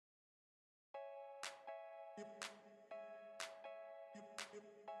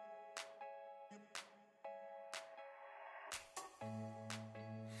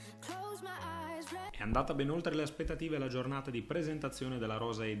È andata ben oltre le aspettative la giornata di presentazione della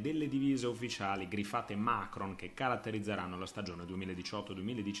rosa e delle divise ufficiali griffate Macron che caratterizzeranno la stagione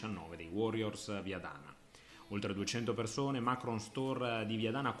 2018-2019 dei Warriors Viadana. Oltre 200 persone, Macron Store di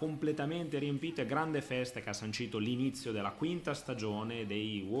Viadana completamente riempite, grande festa che ha sancito l'inizio della quinta stagione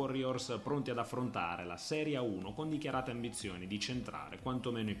dei Warriors pronti ad affrontare la Serie 1 con dichiarate ambizioni di centrare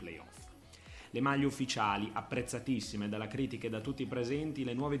quantomeno i playoff. Le maglie ufficiali, apprezzatissime dalla critica e da tutti i presenti,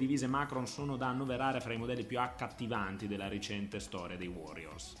 le nuove divise Macron sono da annoverare fra i modelli più accattivanti della recente storia dei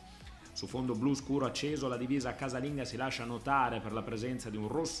Warriors. Su fondo blu scuro acceso la divisa casalinga si lascia notare per la presenza di un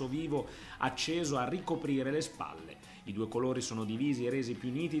rosso vivo acceso a ricoprire le spalle. I due colori sono divisi e resi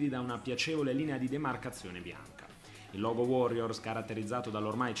più nitidi da una piacevole linea di demarcazione bianca. Il logo Warriors, caratterizzato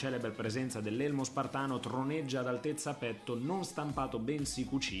dall'ormai celebre presenza dell'elmo spartano, troneggia ad altezza petto, non stampato bensì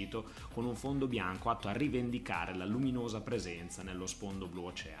cucito, con un fondo bianco atto a rivendicare la luminosa presenza nello sfondo blu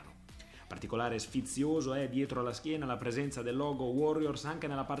oceano. Particolare sfizioso è dietro la schiena la presenza del logo Warriors anche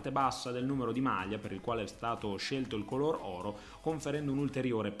nella parte bassa del numero di maglia, per il quale è stato scelto il color oro, conferendo un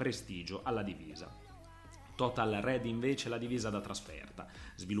ulteriore prestigio alla divisa. Total Red invece la divisa da trasferta.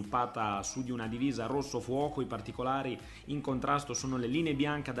 Sviluppata su di una divisa rosso fuoco, i particolari in contrasto sono le linee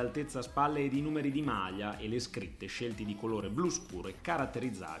bianche ad altezza spalle ed i numeri di maglia e le scritte scelti di colore blu scuro e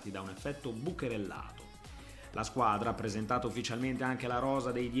caratterizzati da un effetto bucherellato. La squadra ha presentato ufficialmente anche la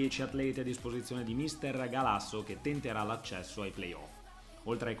rosa dei 10 atleti a disposizione di Mr. Galasso che tenterà l'accesso ai playoff.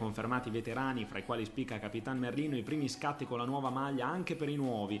 Oltre ai confermati veterani, fra i quali spicca Capitan Merlino, i primi scatti con la nuova maglia anche per i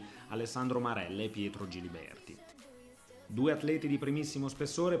nuovi, Alessandro Marella e Pietro Giliberti. Due atleti di primissimo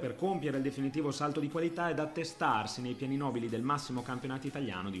spessore per compiere il definitivo salto di qualità ed attestarsi nei piani nobili del massimo campionato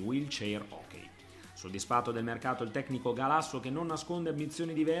italiano di wheelchair hockey. Soddisfatto del mercato il tecnico Galasso, che non nasconde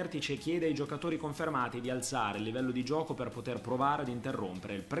ambizioni di vertice, chiede ai giocatori confermati di alzare il livello di gioco per poter provare ad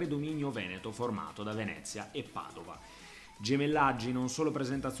interrompere il predominio veneto formato da Venezia e Padova. Gemellaggi, non solo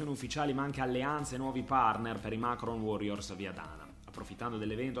presentazioni ufficiali ma anche alleanze e nuovi partner per i Macron Warriors Viadana. Approfittando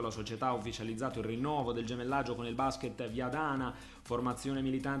dell'evento, la società ha ufficializzato il rinnovo del gemellaggio con il basket Viadana, formazione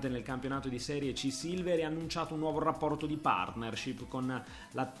militante nel campionato di Serie C Silver, e ha annunciato un nuovo rapporto di partnership con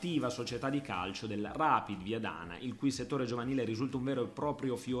l'attiva società di calcio del Rapid Viadana, il cui settore giovanile risulta un vero e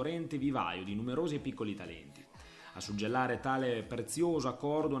proprio fiorente vivaio di numerosi e piccoli talenti. A suggellare tale prezioso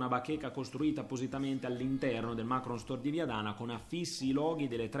accordo una bacheca costruita appositamente all'interno del Macron Store di Viadana con affissi i loghi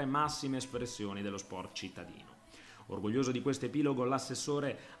delle tre massime espressioni dello sport cittadino. Orgoglioso di questo epilogo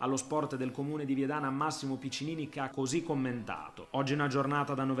l'assessore allo sport del comune di Viadana Massimo Piccinini, che ha così commentato: oggi è una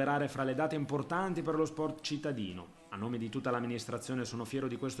giornata da annoverare fra le date importanti per lo sport cittadino. A nome di tutta l'amministrazione sono fiero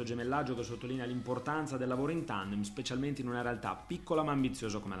di questo gemellaggio che sottolinea l'importanza del lavoro in tandem, specialmente in una realtà piccola ma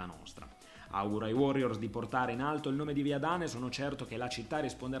ambiziosa come la nostra. Auguro ai Warriors di portare in alto il nome di Viadana e sono certo che la città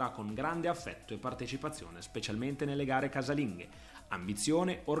risponderà con grande affetto e partecipazione, specialmente nelle gare casalinghe.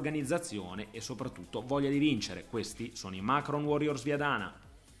 Ambizione, organizzazione e soprattutto voglia di vincere. Questi sono i Macron Warriors Viadana.